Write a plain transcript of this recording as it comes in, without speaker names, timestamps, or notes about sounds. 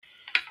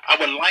I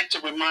would like to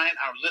remind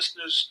our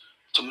listeners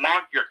to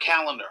mark your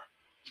calendar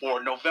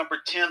for November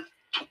 10th,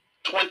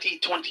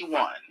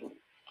 2021.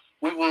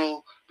 We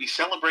will be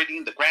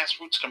celebrating the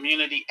Grassroots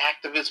Community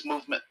Activist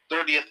Movement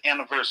 30th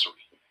anniversary.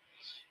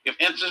 If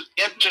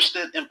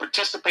interested in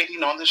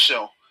participating on the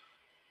show,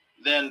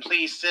 then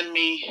please send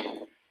me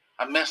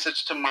a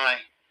message to my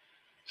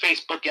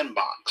Facebook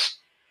inbox.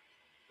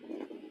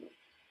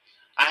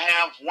 I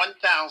have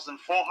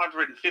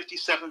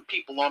 1,457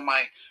 people on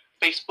my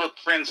Facebook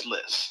friends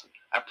list.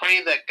 I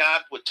pray that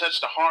God would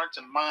touch the hearts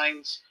and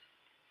minds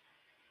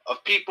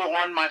of people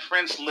on my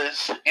friends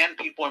list and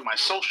people in my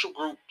social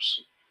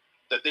groups,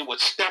 that they would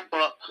step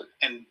up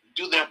and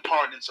do their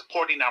part in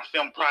supporting our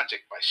film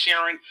project by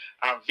sharing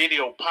our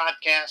video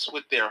podcasts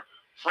with their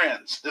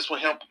friends. This will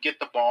help get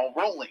the ball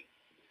rolling.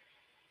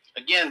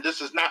 Again, this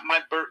is not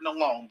my burden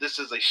alone. This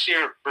is a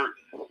shared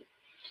burden.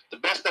 The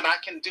best that I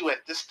can do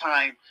at this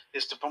time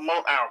is to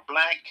promote our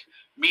Black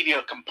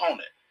media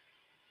component,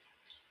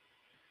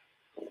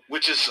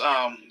 which is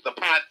the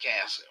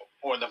podcast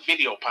or the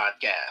video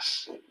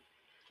podcast.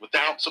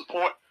 Without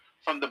support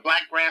from the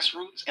Black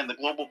grassroots and the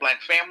global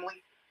Black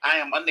family, I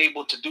am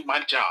unable to do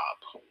my job.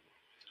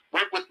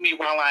 Work with me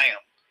while I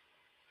am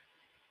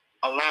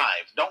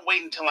alive. Don't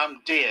wait until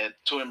I'm dead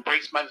to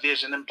embrace my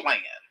vision and plan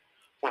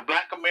for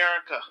Black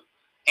America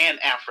and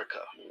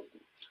Africa.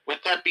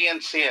 With that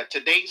being said,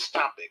 today's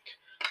topic,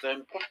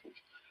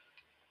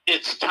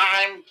 it's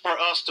time for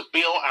us to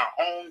build our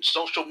own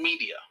social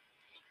media,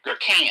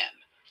 GRCAN,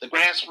 the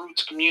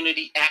Grassroots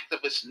Community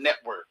Activist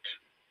Network.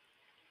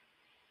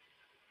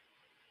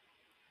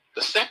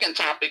 The second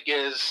topic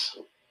is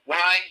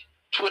why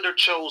Twitter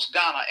chose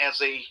Ghana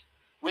as a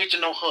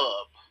regional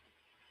hub.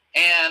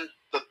 And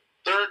the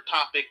third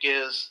topic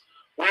is,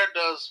 where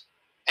does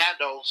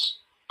ADOS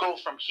go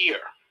from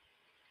here?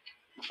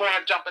 Before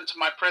I jump into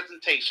my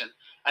presentation,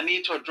 I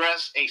need to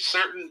address a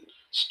certain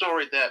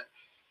story that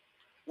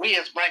we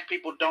as Black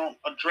people don't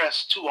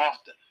address too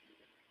often.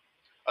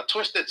 A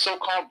twisted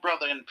so-called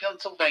brother in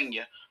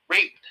Pennsylvania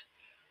raped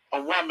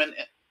a woman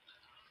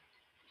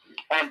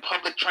on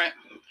public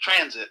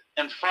transit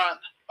in front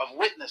of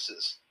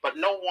witnesses, but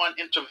no one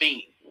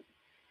intervened.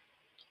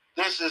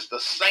 This is the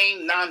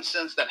same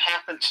nonsense that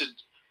happened to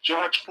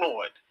George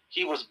Floyd.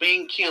 He was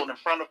being killed in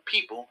front of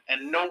people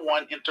and no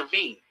one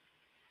intervened.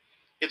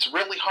 It's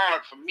really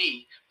hard for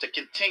me to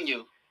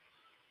continue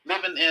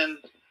living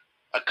in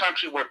a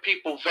country where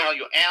people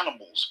value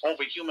animals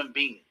over human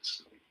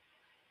beings.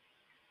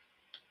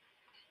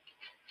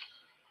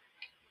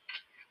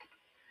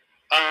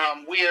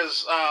 I'm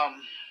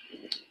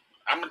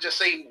going to just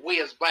say, we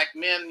as Black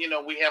men,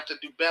 we have to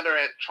do better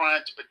at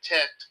trying to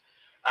protect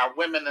our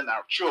women and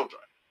our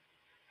children.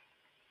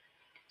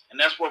 And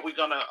that's what we're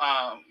going to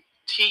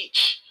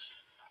teach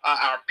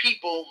our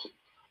people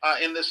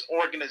in this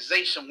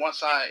organization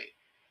once I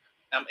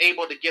am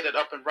able to get it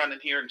up and running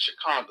here in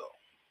Chicago.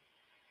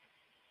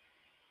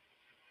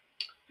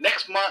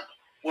 Next month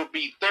will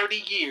be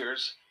 30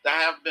 years that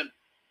I have been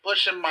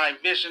pushing my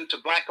vision to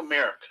Black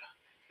America.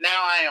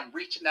 Now I am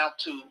reaching out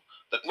to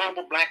the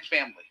global Black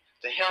family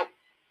to help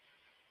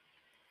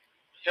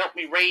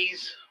me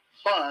raise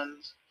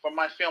funds for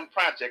my film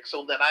project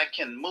so that I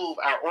can move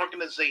our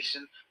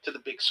organization to the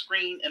big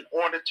screen in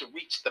order to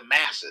reach the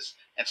masses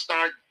and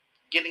start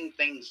getting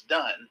things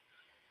done,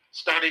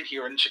 starting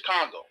here in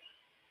Chicago.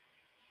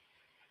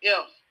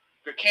 If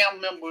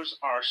GRCAN members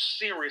are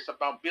serious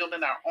about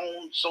building our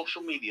own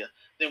social media,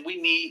 then we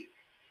need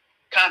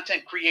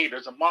content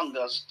creators among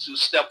us to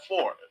step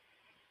forward.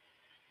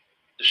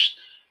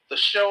 The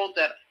show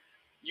that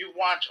you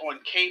watch on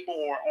cable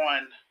or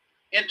on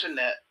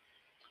internet,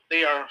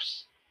 they are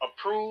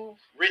approved,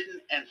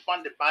 written, and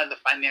funded by the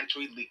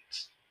financial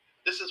elites.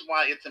 This is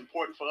why it's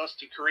important for us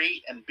to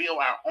create and build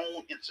our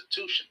own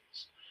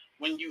institutions.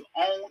 When you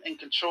own and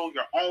control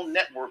your own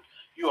network,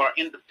 you are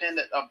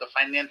independent of the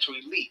financial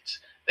elites.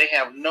 They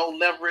have no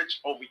leverage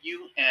over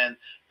you, and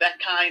that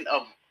kind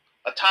of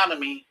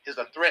autonomy is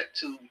a threat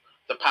to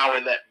the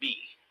power that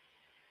be.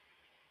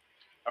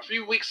 A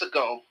few weeks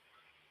ago,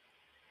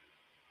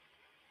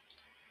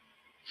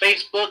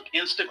 Facebook,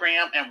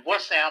 Instagram, and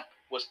WhatsApp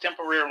was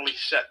temporarily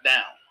shut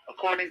down.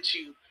 According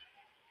to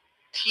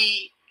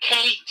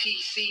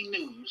KTC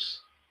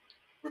News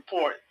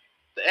report,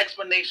 the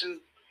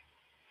explanation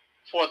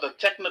for the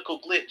technical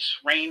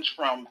glitch ranged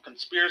from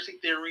conspiracy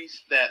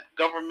theories that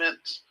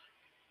governments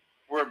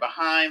were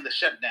behind the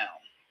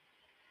shutdown.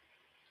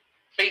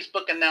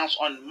 Facebook announced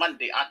on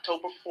Monday,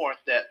 October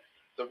 4th, that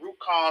the root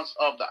cause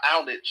of the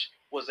outage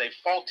was a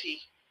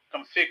faulty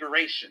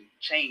configuration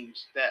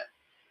change.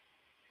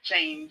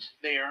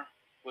 There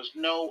was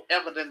no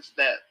evidence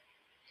that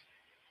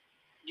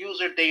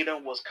user data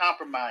was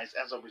compromised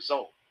as a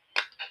result.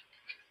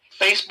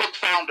 Facebook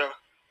founder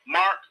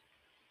Mark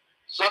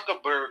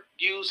Zuckerberg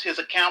used his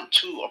account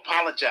to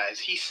apologize.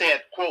 He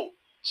said, quote,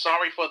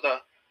 "Sorry for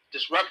the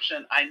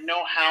disruption. I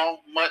know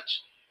how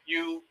much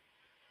you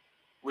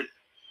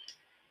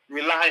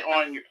rely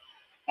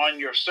on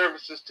your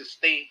services to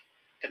stay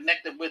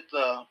connected with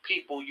the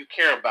people you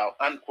care about,"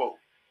 unquote.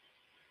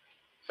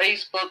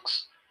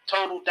 Facebook's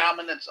total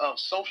dominance of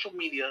social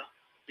media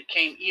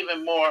became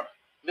even more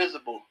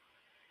visible.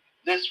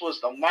 This was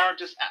the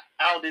largest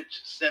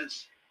outage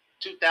since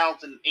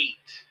 2008.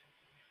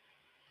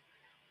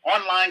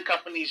 Online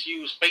companies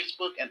use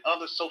Facebook and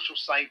other social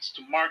sites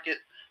to market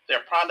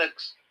their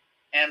products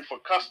and for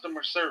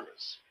customer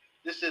service.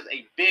 This is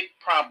a big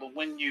problem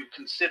when you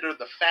consider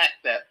the fact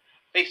that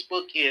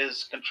Facebook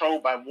is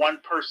controlled by one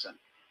person,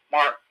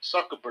 Mark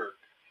Zuckerberg,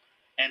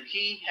 and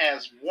he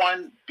has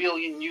 1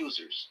 billion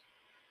users,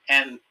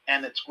 and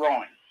it's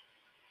growing.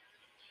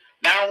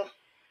 Now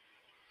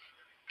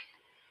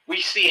we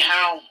see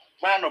how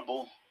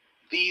vulnerable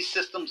these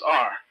systems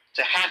are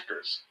to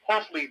hackers.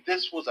 Hopefully,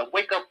 this was a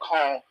wake-up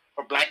call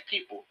for Black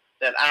people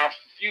that our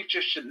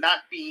future should not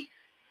be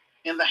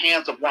in the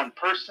hands of one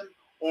person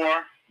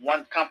or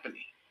one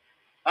company.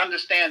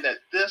 Understand that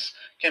this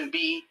can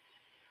be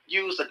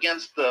used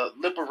against the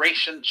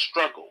liberation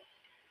struggle.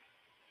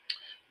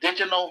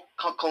 Digital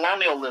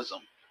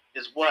colonialism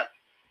is what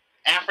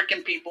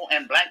African people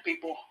and Black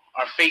people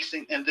are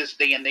facing in this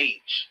day and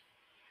age.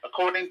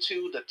 According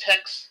to the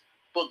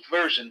textbook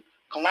version,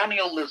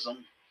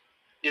 colonialism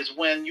is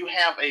when you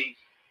have a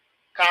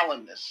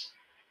colonist,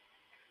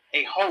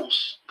 a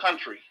host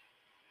country,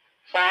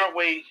 far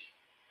away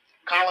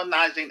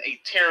colonizing a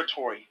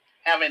territory,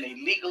 having a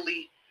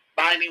legally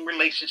binding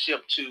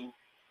relationship to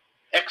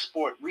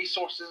export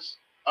resources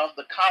of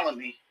the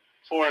colony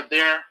for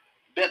their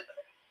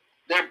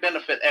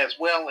benefit, as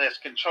well as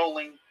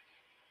controlling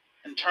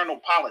internal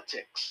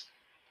politics.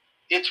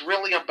 It's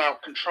really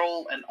about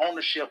control and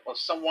ownership of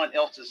someone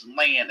else's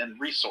land and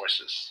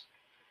resources.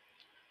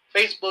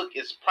 Facebook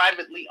is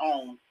privately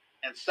owned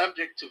and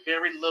subject to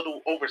very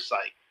little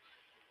oversight.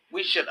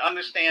 We should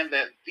understand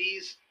that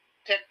these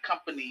tech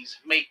companies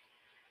make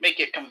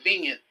it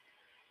convenient.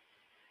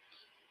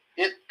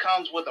 It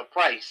comes with a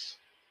price.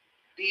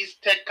 These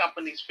tech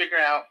companies figure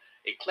out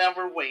a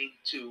clever way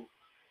to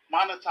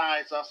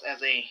monetize us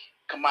as a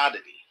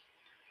commodity.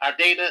 Our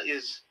data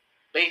is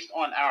based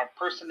on our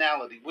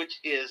personality, which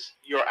is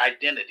your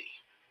identity.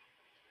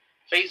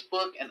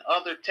 Facebook and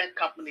other tech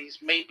companies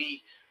may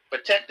be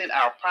protecting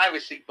our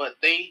privacy, but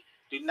they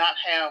do not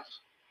have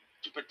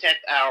to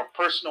protect our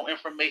personal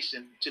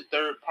information to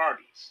third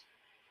parties.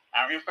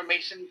 Our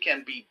information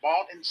can be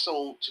bought and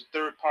sold to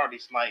third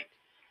parties like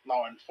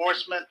law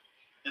enforcement,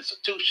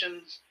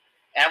 institutions,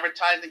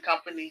 advertising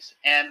companies,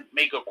 and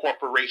mega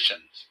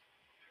corporations.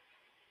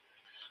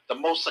 The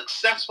most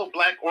successful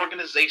Black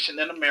organization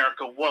in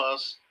America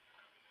was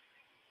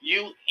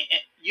UNIA,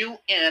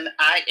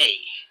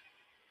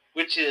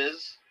 which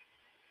is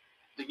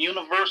the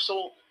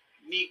Universal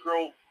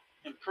Negro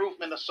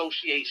Improvement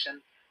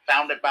Association,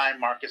 founded by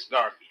Marcus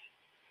Garvey.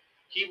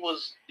 He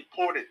was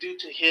deported due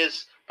to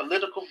his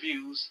political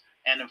views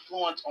and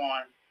influence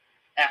on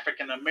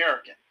African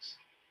Americans.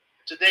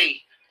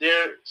 Today,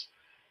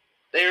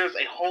 there's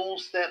a whole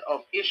set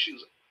of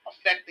issues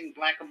affecting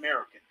Black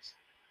Americans.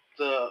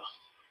 The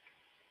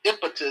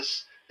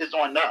impetus is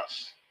on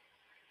us.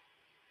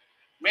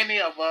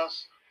 Many of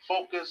us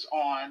focus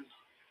on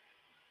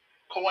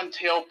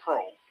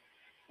COINTELPRO,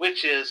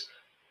 which is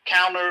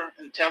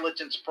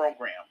counterintelligence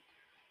program.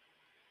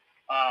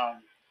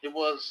 It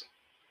was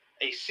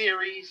a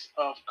series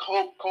of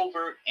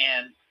covert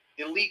and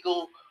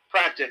illegal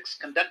projects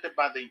conducted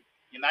by the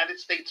United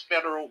States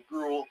Federal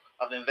Bureau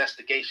of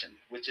Investigation,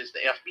 which is the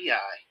FBI,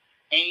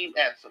 aimed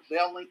at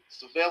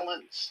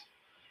surveillance,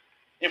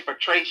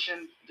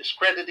 infiltration,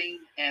 discrediting,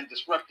 and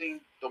disrupting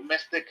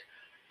domestic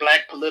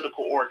Black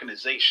political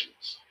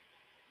organizations.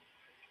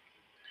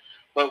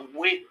 But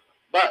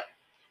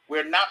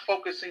we're not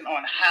focusing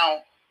on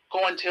how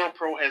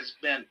COINTELPRO has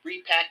been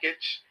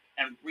repackaged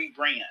and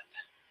rebranded.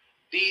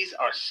 These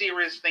are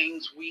serious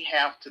things we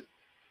have to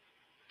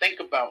think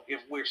about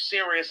if we're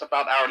serious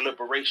about our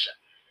liberation.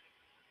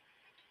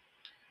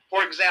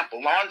 For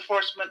example, law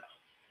enforcement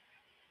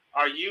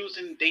are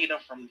using data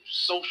from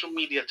social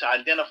media to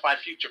identify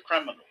future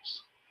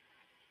criminals.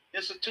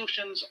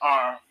 Institutions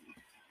are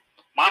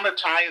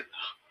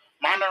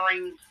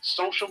monitoring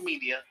social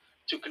media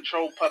to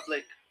control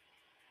public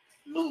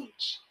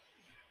moods.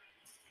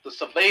 The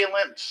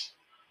surveillance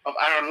of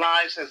our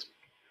lives has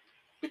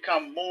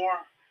become more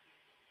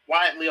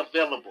widely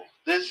available.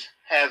 This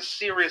has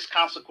serious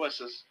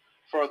consequences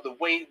for the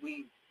way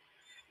we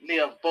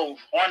live both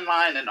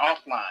online and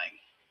offline.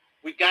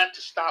 We got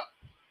to stop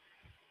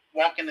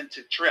walking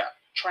into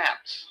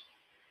traps.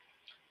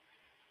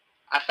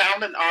 I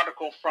found an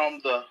article from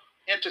The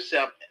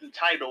Intercept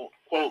entitled,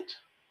 quote,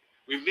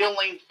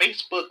 Revealing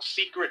Facebook's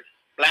Secret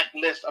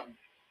Blacklist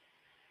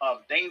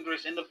of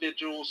Dangerous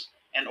Individuals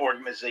and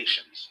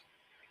Organizations.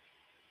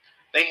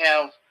 They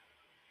have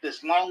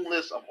this long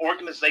list of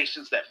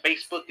organizations that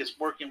Facebook is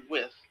working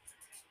with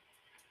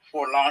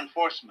for law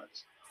enforcement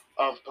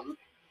of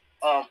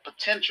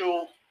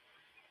potential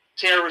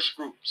terrorist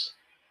groups,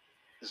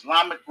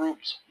 Islamic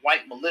groups,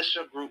 white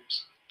militia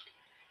groups.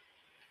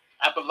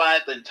 I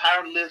provide the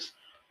entire list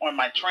on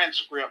my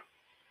transcript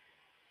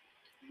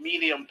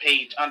Medium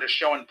page under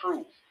Show and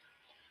Prove.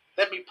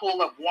 Let me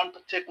pull up one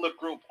particular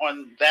group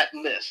on that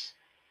list.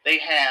 They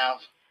have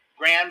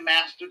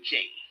Grandmaster J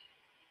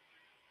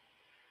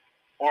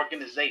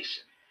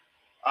organization,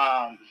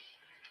 um,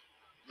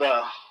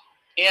 the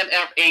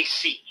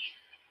NFAC,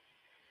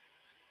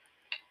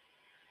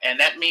 and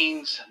that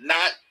means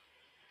not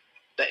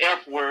the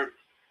F word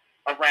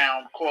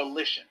around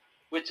coalition,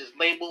 which is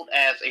labeled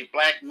as a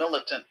black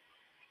militant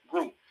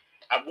group.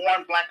 I've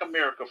warned Black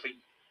America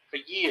for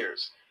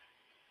years.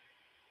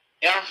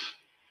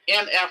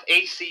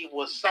 NFAC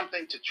was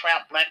something to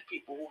trap black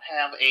people who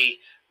have a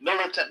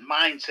militant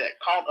mindset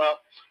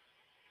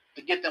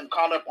to get them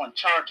caught up on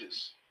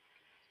charges.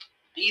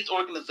 These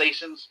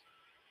organizations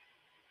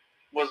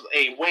was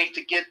a way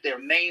to get their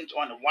names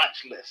on the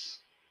watch list.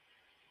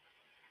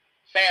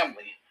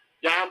 Family,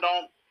 y'all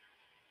don't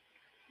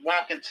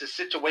walk into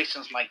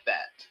situations like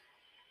that.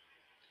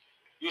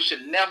 You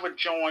should never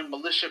join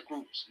militia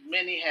groups.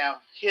 Many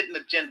have hidden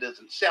agendas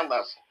and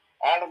sellouts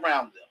all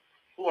around them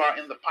who are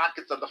in the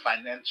pockets of the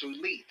financial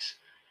elites.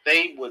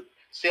 They would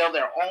sell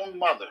their own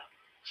mother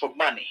for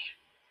money.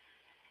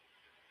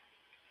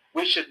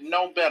 We should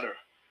know better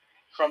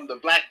from the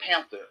Black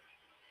Panther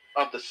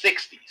of the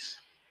 60s.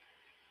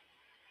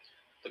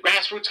 The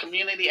grassroots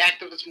community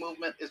activist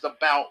movement is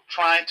about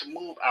trying to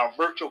move our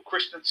virtual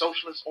Christian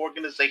socialist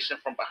organization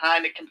from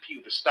behind a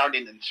computer,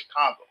 starting in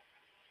Chicago.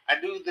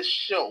 I do this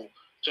show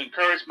to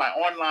encourage my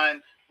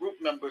online group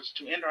members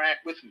to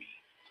interact with me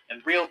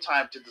in real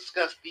time to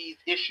discuss these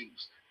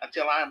issues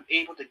until I am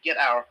able to get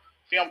our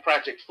film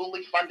project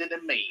fully funded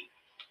and made.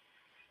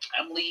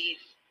 I believe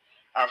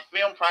our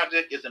film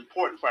project is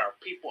important for our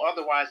people,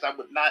 otherwise I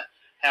would not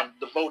have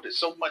devoted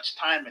so much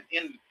time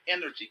and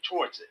energy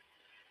towards it.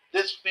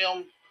 This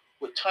film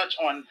would touch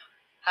on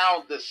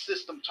how the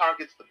system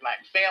targets the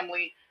black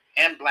family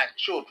and black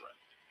children.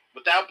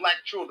 Without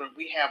black children,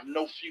 we have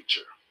no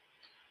future.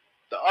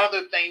 The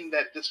other thing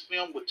that this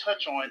film would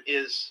touch on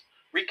is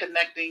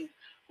reconnecting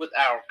with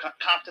our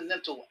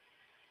continental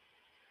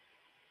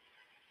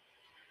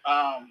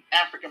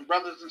African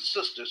brothers and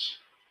sisters,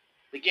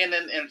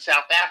 beginning in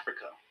South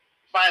Africa.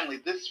 Finally,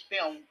 this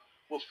film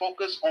will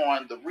focus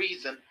on the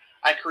reason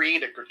I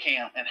created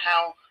GRCAM and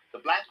how the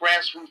black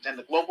grassroots and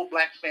the global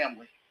black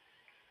family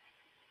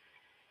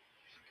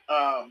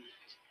um,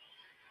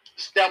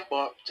 step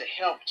up to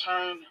help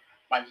turn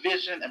my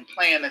vision and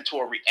plan into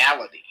a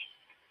reality.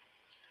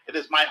 It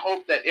is my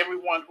hope that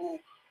everyone who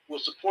will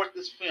support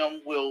this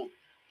film will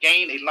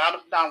gain a lot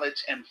of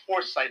knowledge and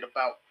foresight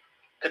about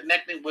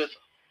connecting with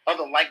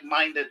other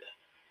like-minded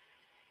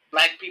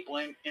black people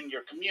in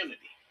your community.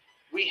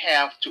 We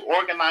have to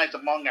organize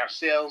among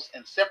ourselves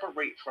and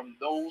separate from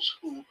those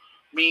who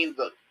mean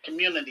the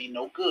community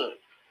no good.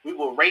 We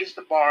will raise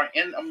the bar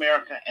in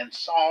America and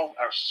solve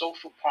our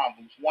social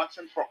problems once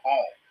and for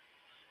all.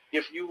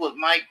 If you would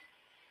like,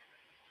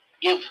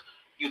 if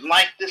you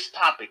like this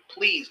topic,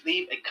 please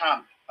leave a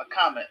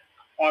comment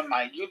on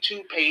my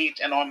YouTube page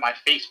and on my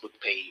Facebook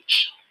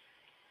page.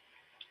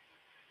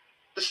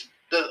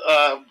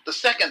 The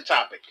second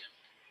topic: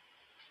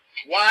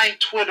 why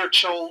Twitter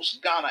chose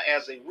Ghana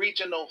as a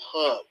regional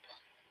hub.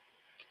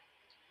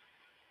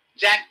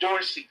 Jack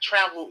Dorsey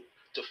traveled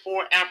to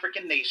 4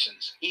 African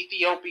nations: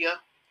 Ethiopia,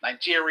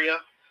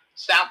 Nigeria,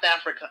 South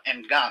Africa,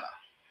 and Ghana.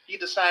 He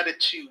decided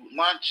to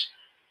launch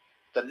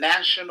the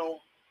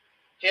national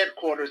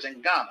headquarters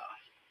in Ghana.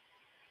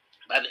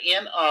 By the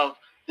end of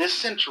this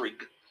century,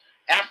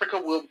 Africa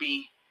will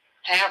be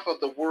half of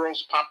the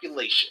world's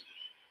population.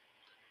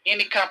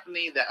 Any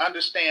company that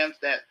understands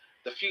that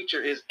the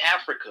future is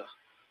Africa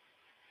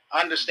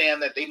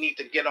understand that they need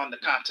to get on the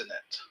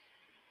continent.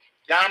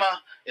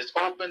 Ghana is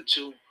open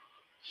to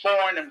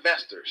foreign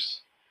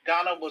investors.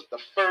 Ghana was the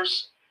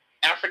first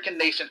African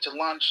nation to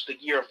launch the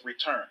year of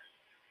return.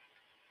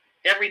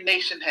 Every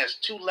nation has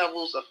 2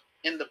 levels of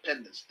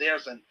independence.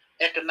 There's an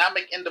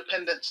economic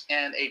independence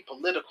and a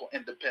political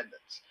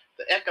independence.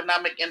 The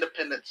economic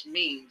independence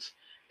means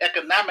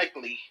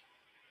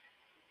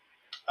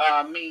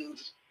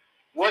means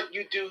what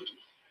you do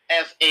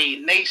as a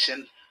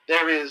nation.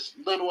 There is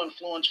little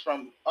influence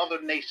from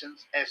other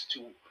nations as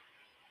to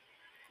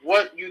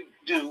what you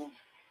do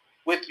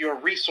with your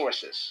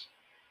resources.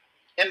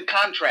 In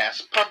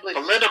contrast,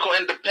 political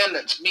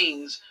independence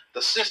means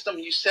the system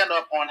you set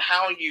up on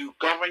how you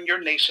govern your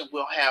nation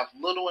will have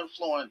little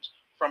influence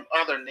from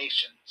other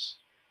nations.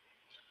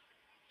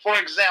 For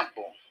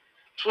example,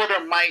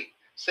 Twitter might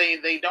say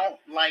they don't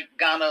like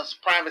Ghana's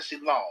privacy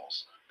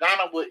laws.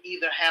 Ghana would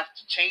either have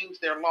to change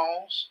their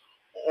laws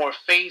or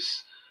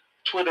face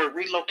Twitter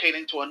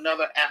relocating to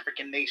another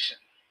African nation.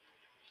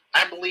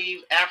 I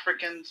believe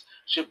Africans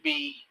should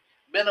be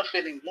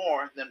benefiting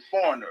more than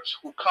foreigners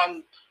who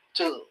come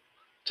to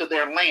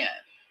their land.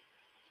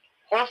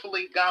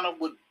 Hopefully, Ghana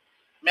would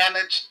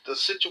manage the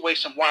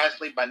situation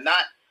wisely by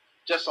not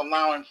just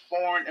allowing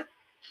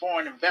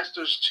foreign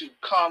investors to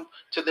come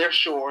to their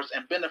shores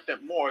and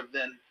benefit more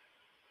than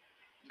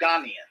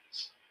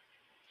Ghanaians.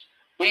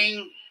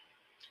 Being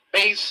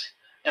based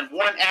in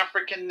one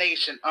African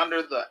nation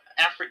under the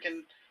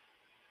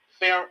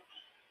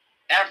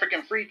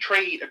African Free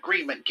Trade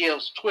Agreement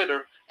gives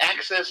Twitter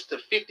access to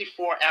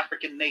 54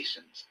 African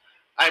nations.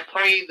 I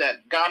pray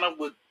that Ghana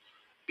would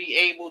be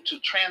able to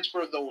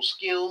transfer those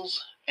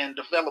skills and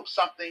develop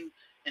something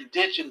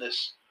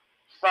indigenous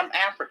from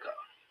Africa.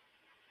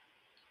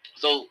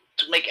 So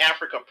to make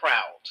Africa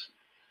proud.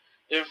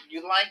 If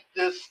you like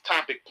this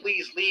topic,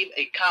 please leave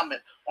a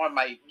comment on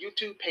my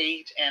YouTube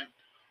page and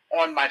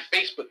on my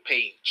Facebook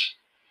page.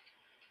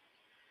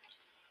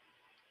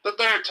 The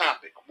third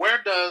topic,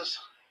 where does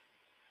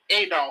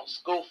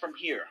ADOS go from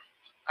here?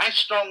 I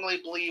strongly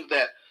believe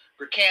that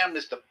GRCAM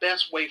is the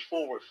best way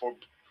forward for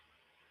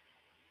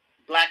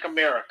Black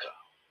America,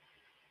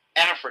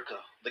 Africa,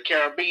 the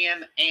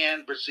Caribbean,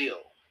 and Brazil.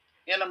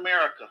 In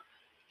America,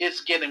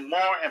 it's getting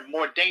more and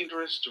more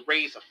dangerous to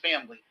raise a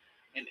family.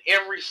 In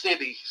every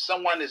city,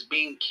 someone is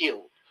being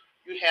killed.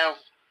 You have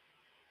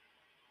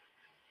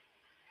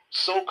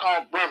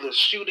so-called brothers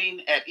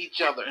shooting at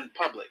each other in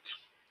public.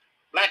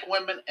 Black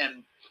women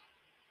and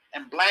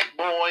black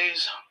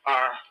boys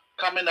are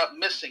coming up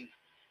missing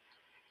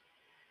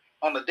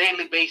on a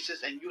daily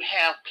basis, and you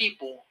have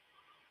people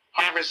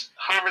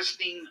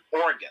harvesting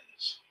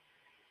organs.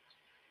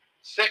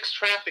 Sex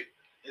traffic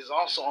is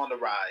also on the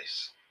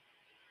rise.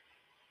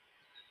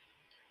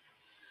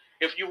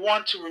 If you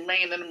want to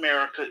remain in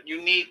America,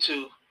 you need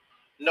to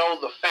know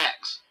the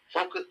facts.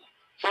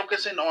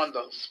 Focusing on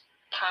the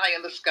pie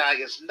in the sky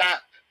is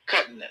not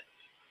cutting it.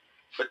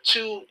 For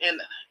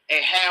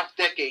 2.5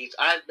 decades,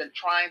 I've been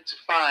trying to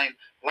find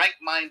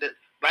like-minded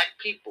Black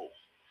people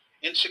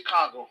in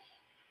Chicago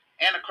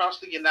and across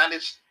the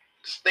United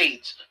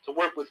States to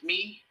work with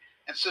me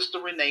and Sister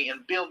Renee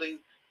in building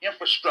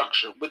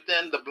infrastructure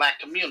within the Black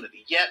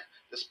community. Yet,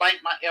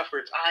 despite my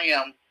efforts, I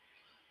am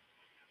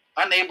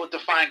unable to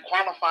find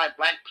qualified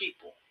Black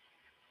people.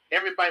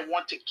 Everybody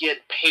wants to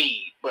get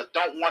paid, but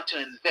don't want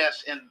to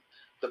invest in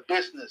the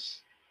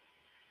business.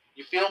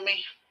 You feel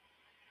me?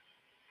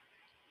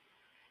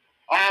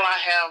 All I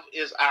have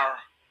is our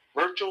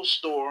virtual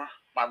store,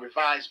 my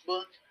revised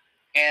book,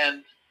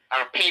 and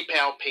our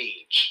PayPal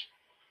page.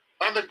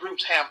 Other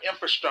groups have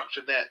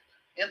infrastructure that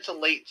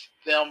insulates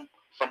them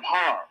from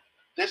harm.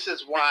 This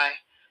is why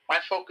my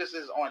focus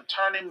is on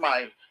turning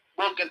my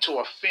book into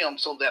a film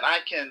so that I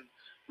can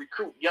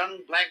recruit young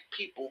Black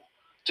people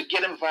to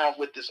get involved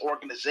with this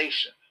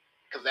organization.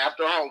 Because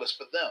after all, it's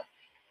for them.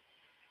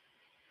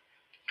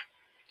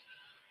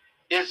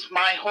 It's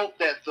my hope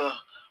that the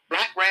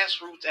Black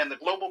grassroots and the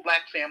global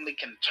Black family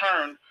can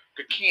turn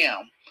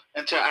GRCAM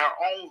into our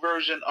own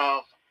version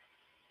of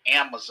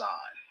Amazon.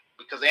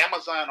 Because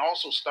Amazon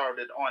also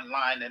started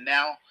online, and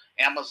now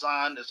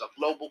Amazon is a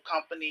global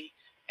company,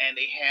 and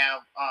they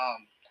have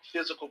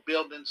physical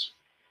buildings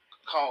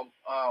called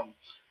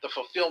the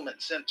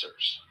fulfillment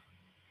centers.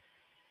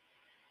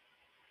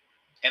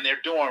 And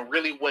they're doing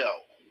really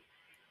well.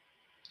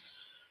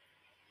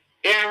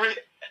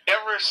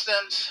 Ever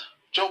since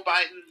Joe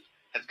Biden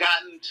has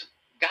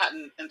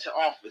gotten into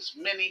office,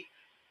 many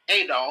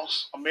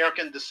ADOS,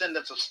 American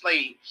descendants of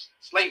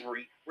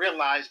slavery,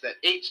 realized that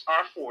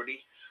H.R.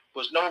 40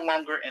 was no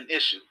longer an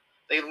issue.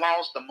 They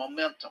lost the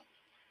momentum.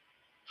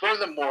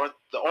 Furthermore,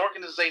 the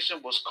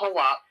organization was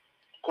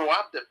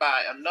co-opted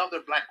by another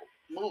Black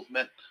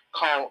movement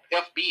called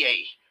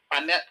FBA,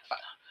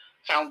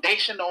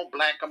 Foundational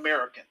Black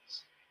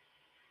Americans.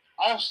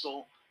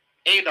 Also,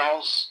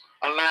 ADOS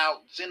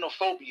allowed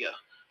xenophobia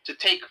to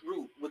take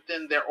root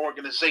within their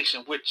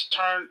organization, which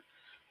turned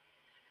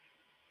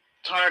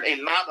a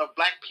lot of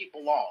Black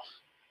people off.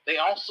 They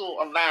also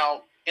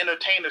allowed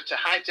entertainers to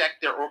hijack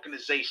their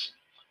organization.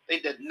 They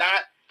did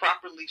not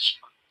properly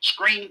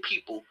screen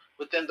people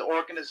within the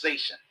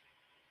organization.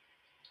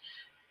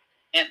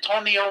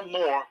 Antonio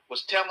Moore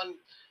was telling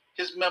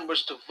his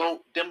members to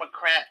vote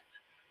Democrat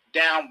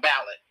down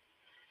ballot.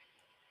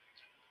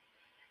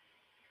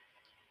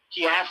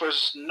 He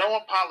offers no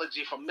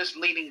apology for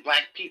misleading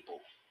Black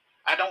people.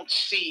 I don't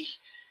see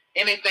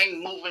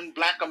anything moving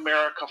Black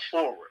America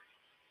forward.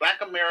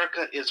 Black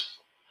America is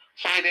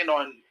fighting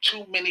on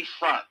too many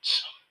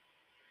fronts.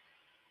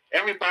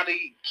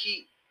 Everybody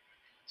keep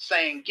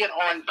saying get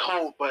on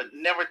code, but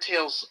never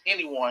tells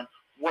anyone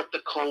what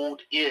the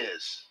code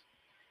is.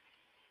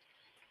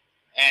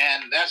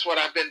 And that's what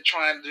I've been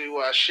trying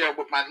to share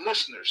with my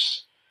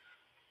listeners.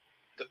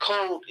 The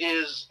code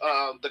is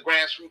the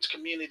grassroots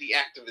community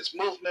activist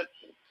movement,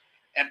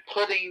 and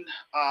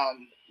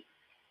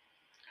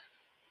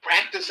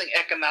practicing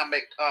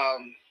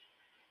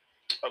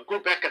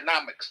group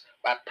economics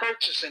by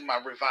purchasing my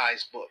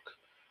revised book,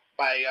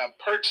 by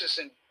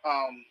purchasing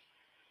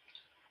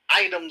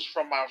items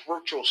from our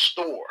virtual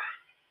store,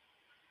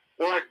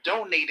 or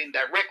donating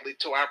directly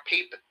to our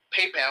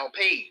PayPal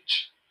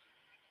page.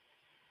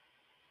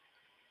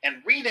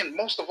 And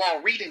most of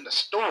all, reading the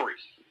story.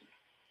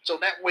 So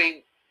that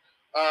way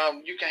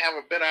you can have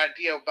a better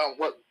idea about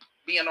what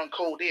being on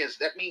code is.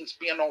 That means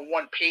being on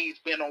one page,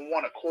 being on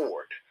one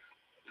accord,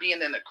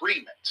 being in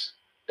agreement.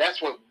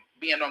 That's what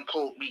being on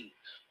code means.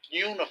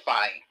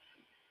 Unifying.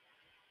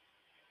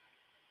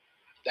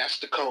 That's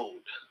the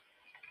code.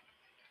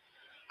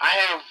 I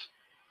have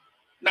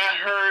Not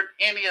heard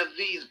any of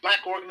these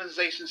black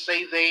organizations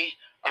say they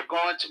are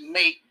going to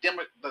make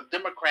the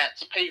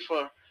Democrats pay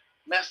for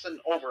messing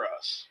over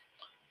us.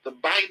 The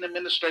Biden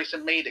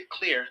administration made it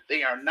clear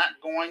they are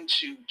not going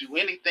to do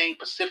anything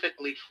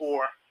specifically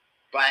for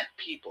black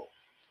people.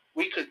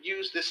 We could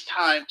use this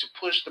time to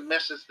push the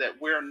message that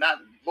we're not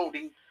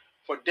voting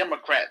for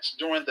Democrats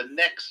during the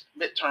next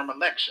midterm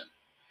election.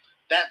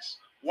 That's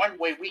one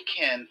way we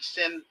can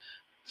send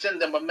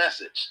them a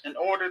message. In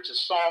order to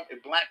solve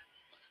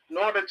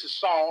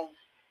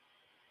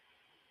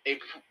a,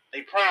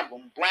 a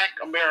problem, black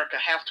America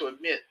have to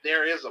admit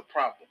there is a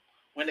problem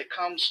when it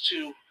comes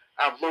to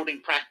our voting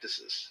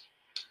practices.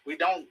 We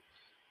don't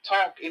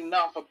talk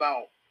enough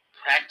about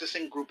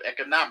practicing group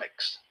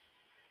economics.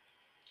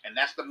 And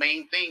that's the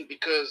main thing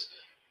because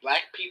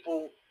black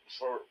people,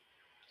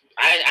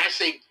 I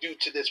say due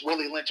to this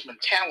Willie Lynch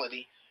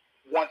mentality,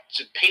 want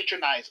to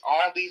patronize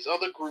all these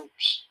other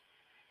groups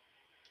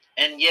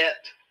and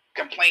yet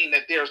complain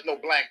that there's no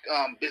black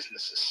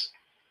businesses.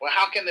 Well,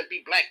 how can there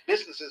be black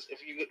businesses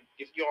if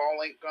you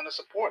all ain't gonna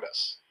support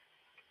us?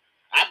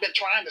 I've been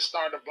trying to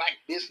start a black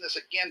business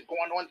again,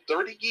 going on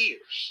 30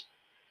 years.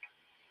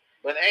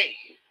 But hey,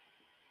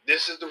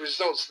 this is the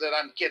results that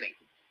I'm getting.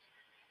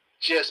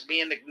 Just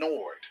being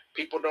ignored.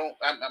 People don't.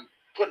 I'm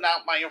putting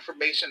out my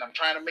information. I'm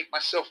trying to make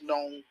myself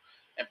known,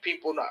 and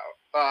people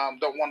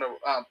don't want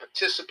to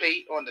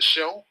participate on the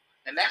show,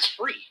 and that's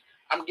free.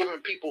 I'm giving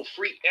people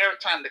free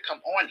airtime to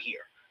come on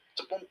here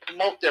to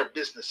promote their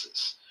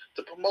businesses,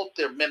 to promote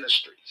their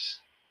ministries.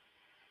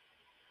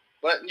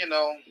 But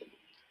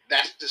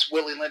that's this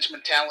Willie Lynch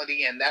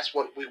mentality, and that's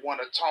what we want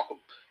to talk.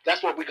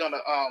 That's what we're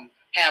gonna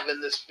have in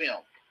this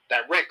film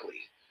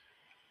directly.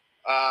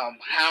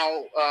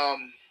 How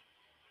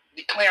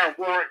declaring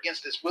war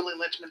against this Willie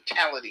Lynch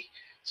mentality,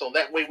 so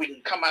that way we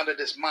can come out of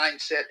this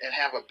mindset and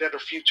have a better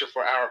future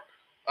for our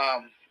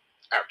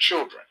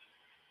children.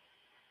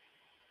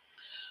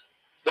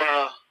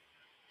 The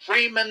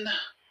Freeman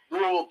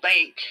Rural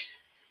Bank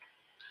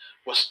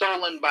was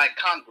stolen by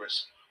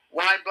Congress.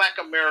 Why Black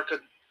America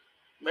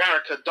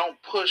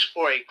don't push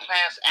for a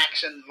class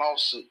action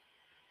lawsuit?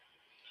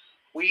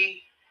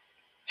 We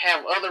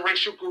have other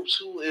racial groups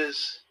who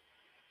is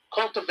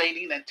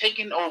cultivating and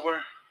taking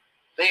over.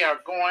 They are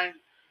going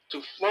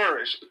to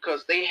flourish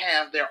because they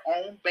have their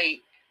own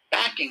bank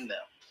backing them.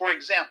 For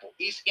example,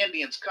 East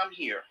Indians come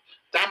here,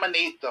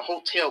 dominate the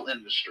hotel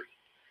industry.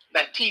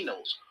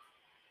 Latinos,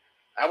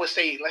 I would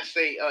say, let's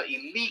say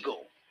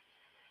illegal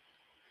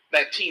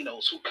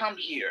Latinos who come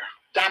here,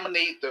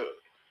 dominate the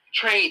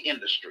trade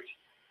industry.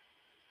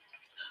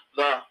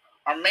 The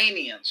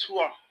Armenians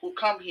who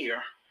come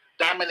here,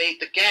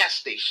 dominate the gas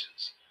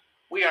stations.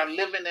 We are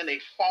living in a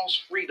false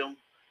freedom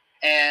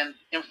and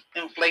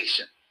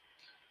inflation.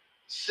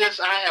 Since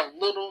I have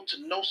little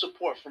to no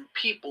support from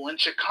people in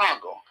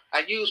Chicago,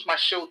 I use my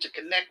show to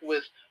connect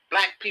with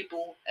black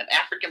people and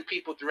African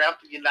people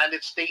throughout the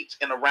United States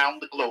and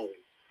around the globe.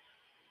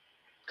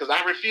 Because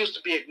I refuse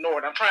to be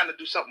ignored. I'm trying to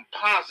do something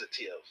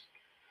positive,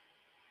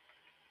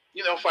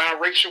 for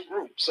our racial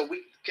group, so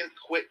we can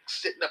quit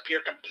sitting up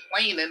here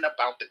complaining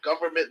about the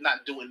government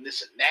not doing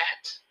this and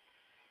that.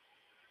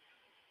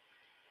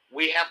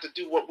 We have to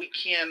do what we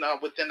can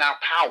within our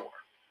power.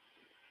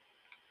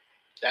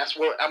 That's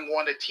what I'm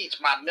going to teach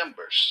my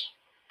members.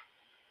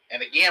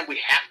 And again, we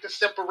have to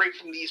separate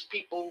from these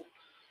people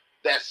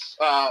that's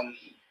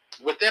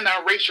within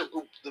our racial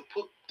group,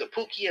 the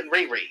Pookie and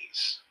Ray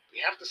Rays. We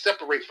have to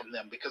separate from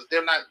them because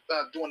they're not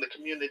doing the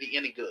community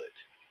any good.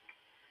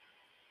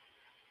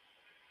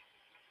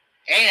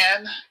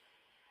 And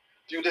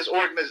through this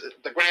organization,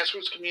 the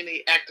Grassroots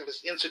Community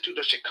Activist Institute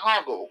of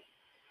Chicago,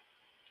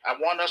 I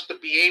want us to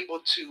be able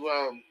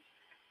to,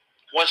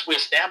 once we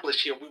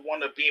establish here, we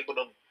want to be able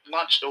to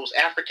launch those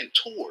African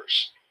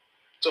tours.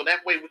 So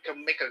that way we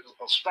can make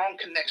a strong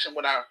connection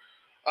with our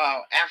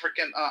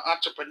African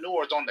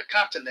entrepreneurs on the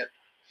continent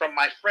from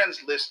my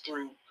friends list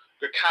through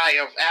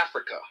Gakai of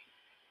Africa,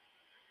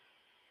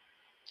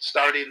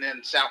 starting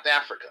in South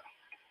Africa.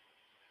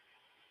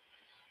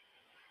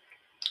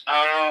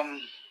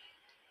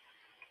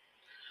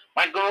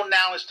 My goal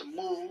now is to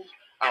move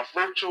our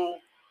virtual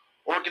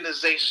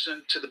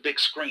organization to the big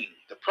screen.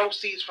 The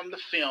proceeds from the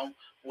film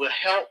will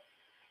help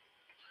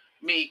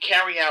me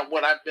carry out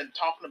what I've been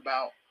talking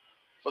about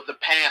for the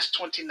past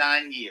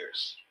 29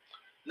 years.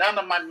 None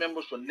of my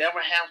members will never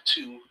have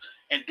to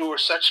endure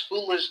such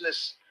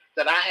foolishness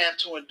that I had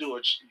to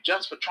endure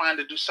just for trying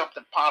to do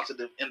something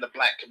positive in the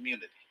black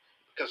community.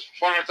 Because as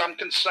far as I'm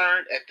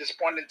concerned, at this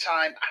point in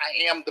time,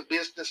 I am the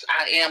business.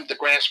 I am the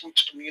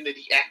grassroots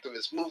community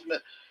activist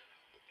movement.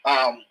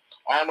 All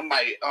of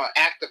my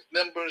active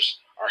members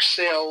are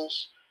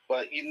cells,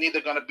 but you're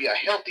neither going to be a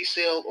healthy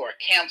cell or a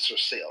cancer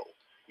cell.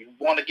 You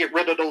want to get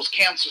rid of those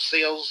cancer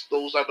cells.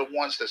 Those are the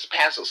ones that's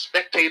passive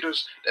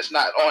spectators, that's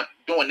not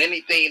doing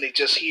anything. They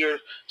just here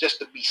just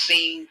to be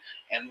seen.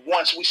 And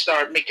once we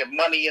start making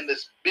money in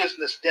this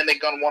business, then they're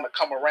going to want to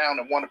come around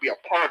and want to be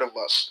a part of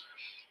us.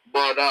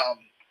 But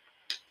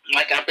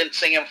like I've been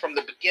saying from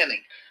the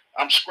beginning,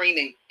 I'm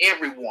screening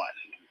everyone.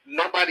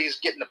 Nobody is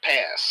getting a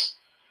pass.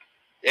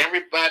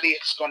 Everybody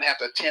is going to have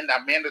to attend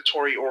our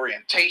mandatory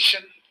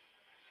orientation,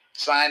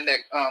 sign that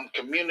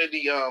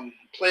community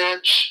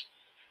pledge,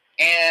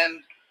 and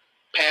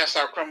pass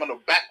our criminal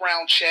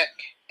background check,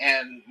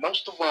 and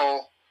most of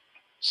all,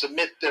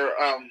 submit their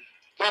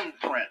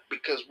thumbprint,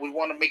 because we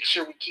want to make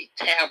sure we keep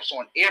tabs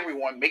on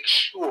everyone, make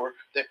sure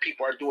that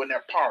people are doing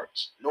their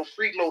parts. No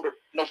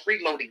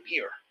freeloading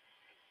here.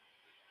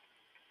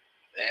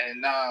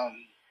 And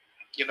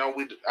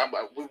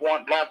we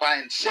want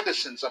law-abiding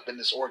citizens up in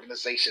this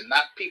organization,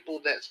 not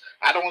people that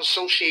I don't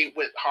associate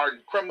with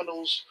hardened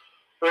criminals,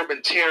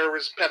 urban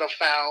terrorists,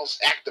 pedophiles,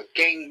 active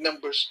gang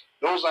members.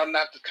 Those are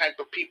not the type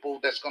of people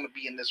that's going to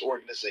be in this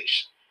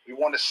organization. We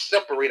want to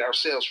separate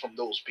ourselves from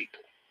those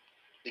people,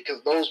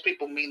 because those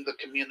people mean the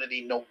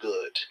community no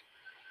good.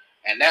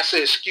 And that's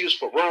an excuse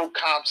for road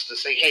cops to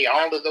say, hey,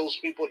 all of those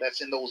people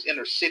that's in those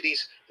inner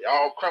cities, they're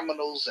all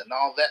criminals and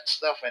all that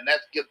stuff, and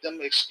that gives them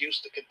an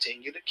excuse to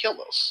continue to kill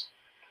us.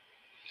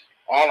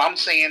 All I'm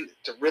saying,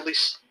 to really,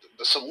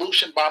 the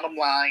solution, bottom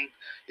line,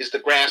 is the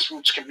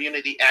grassroots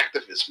community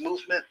activist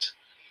movement,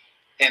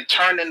 and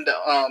turning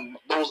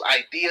those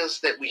ideas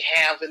that we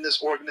have in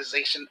this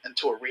organization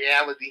into a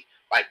reality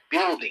by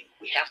building.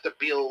 We have to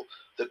build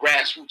the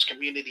Grassroots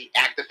Community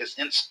Activist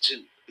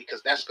Institute,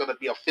 because that's going to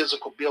be a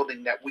physical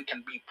building that we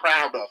can be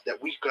proud of,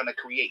 that we're going to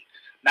create,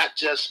 not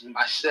just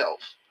myself.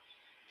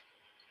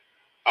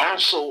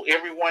 Also,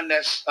 everyone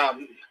that's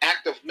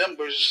active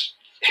members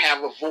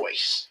have a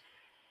voice.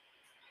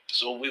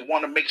 So we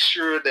want to make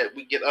sure that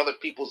we get other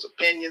people's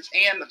opinions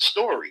and the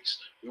stories.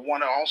 We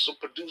want to also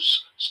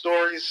produce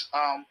stories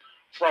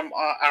from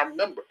our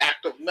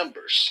active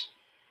members.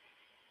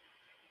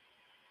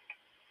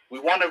 We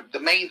want to. The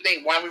main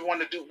thing why we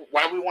want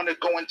to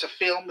go into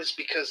film is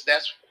because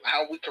that's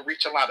how we can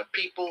reach a lot of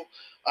people.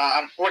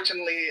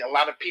 Unfortunately, a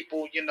lot of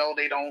people,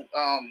 they don't.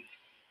 A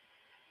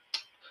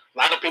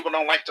lot of people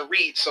don't like to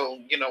read, so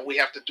we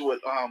have to do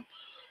it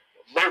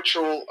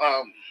virtual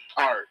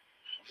art,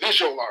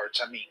 visual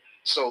arts. I mean,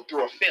 so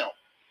through a film.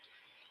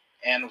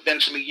 And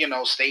eventually,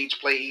 stage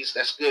plays,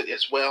 that's good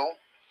as well.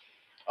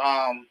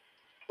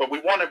 But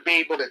we want to be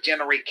able to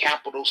generate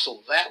capital,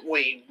 so that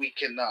way we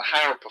can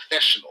hire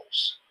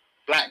professionals,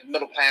 black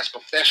middle class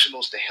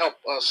professionals, to help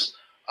us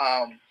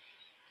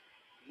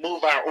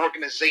move our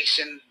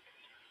organization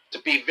to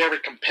be very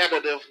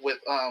competitive with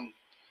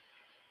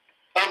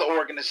other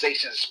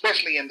organizations,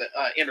 especially in the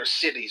inner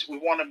cities. We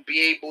want to be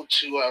able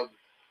to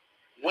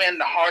win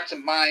the hearts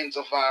and minds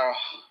of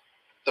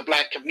the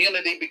black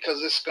community,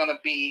 because it's going to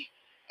be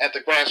at the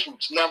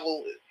grassroots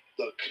level.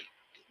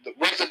 The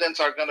residents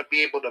are going to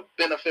be able to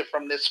benefit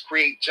from this,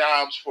 create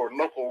jobs for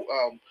local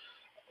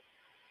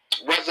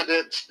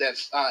residents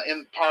that's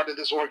in part of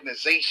this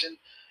organization.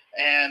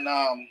 And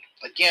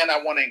again,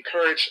 I want to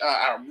encourage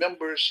our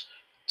members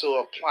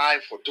to apply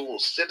for dual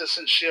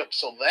citizenship,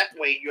 so that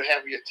way you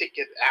have your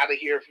ticket out of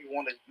here if you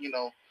want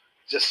to,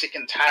 just sick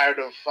and tired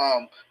of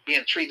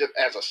being treated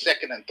as a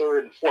second and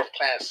third and fourth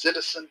class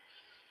citizen.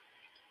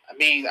 I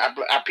mean,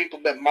 our people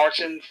have been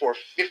marching for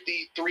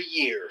 53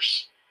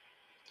 years,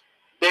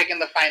 begging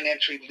the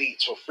financial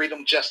elites for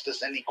freedom,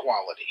 justice, and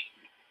equality.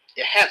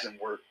 It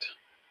hasn't worked.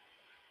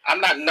 I'm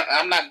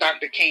not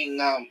Dr. King,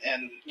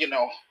 and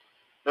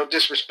no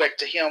disrespect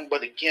to him,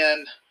 but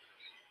again,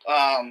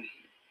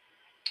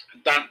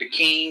 Dr.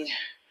 King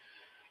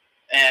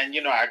and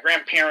our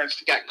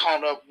grandparents got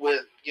caught up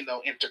with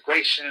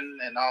integration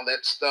and all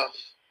that stuff,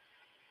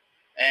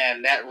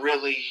 and that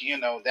really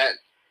that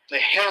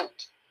it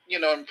helped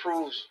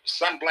improve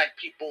some black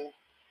people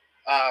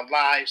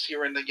lives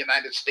here in the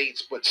United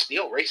States, but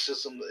still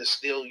racism is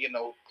still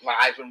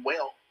live and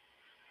well.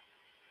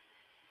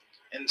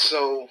 And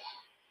so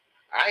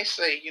I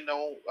say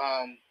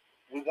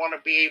we want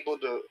to be able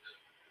to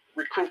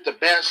recruit the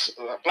best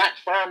black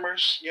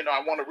farmers.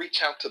 I want to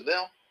reach out to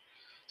them,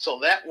 so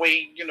that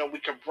way we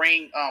can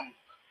bring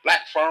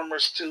black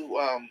farmers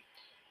to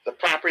the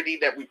property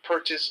that we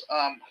purchase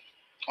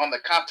on the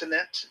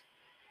continent,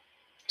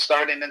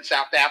 starting in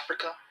South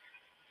Africa,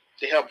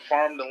 to help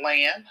farm the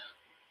land.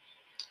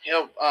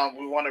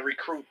 We want to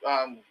recruit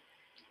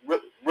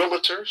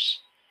realtors,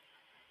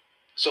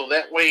 so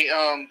that way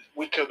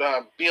we could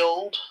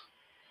build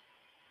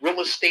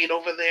real estate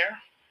over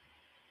there,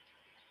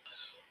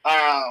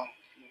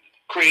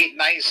 create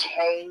nice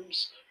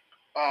homes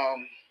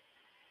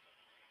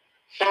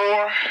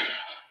for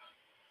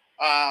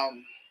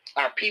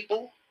our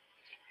people,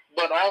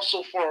 but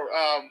also for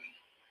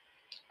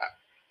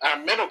our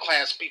middle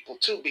class people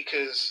too,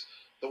 because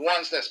the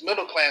ones that's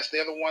middle class,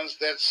 they're the ones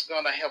that's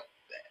gonna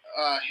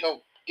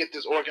help get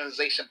this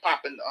organization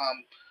popping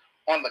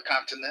on the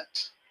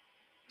continent.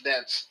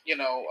 That's in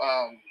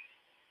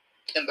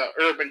the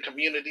urban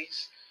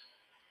communities,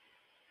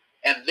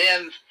 and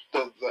then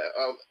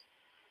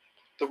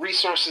the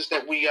resources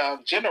that we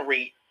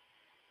generate.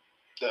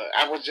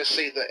 I would just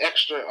say the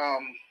extra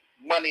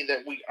money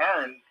that we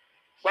earn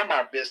from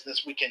our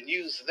business, we can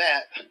use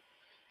that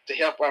to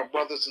help our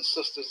brothers and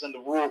sisters in the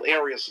rural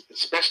areas,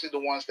 especially the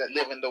ones that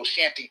live in those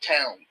shanty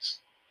towns.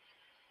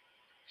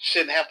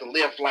 Shouldn't have to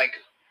live like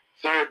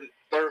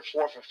third,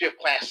 fourth, and fifth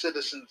class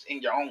citizens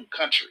in your own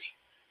country.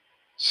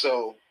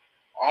 So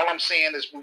all I'm saying is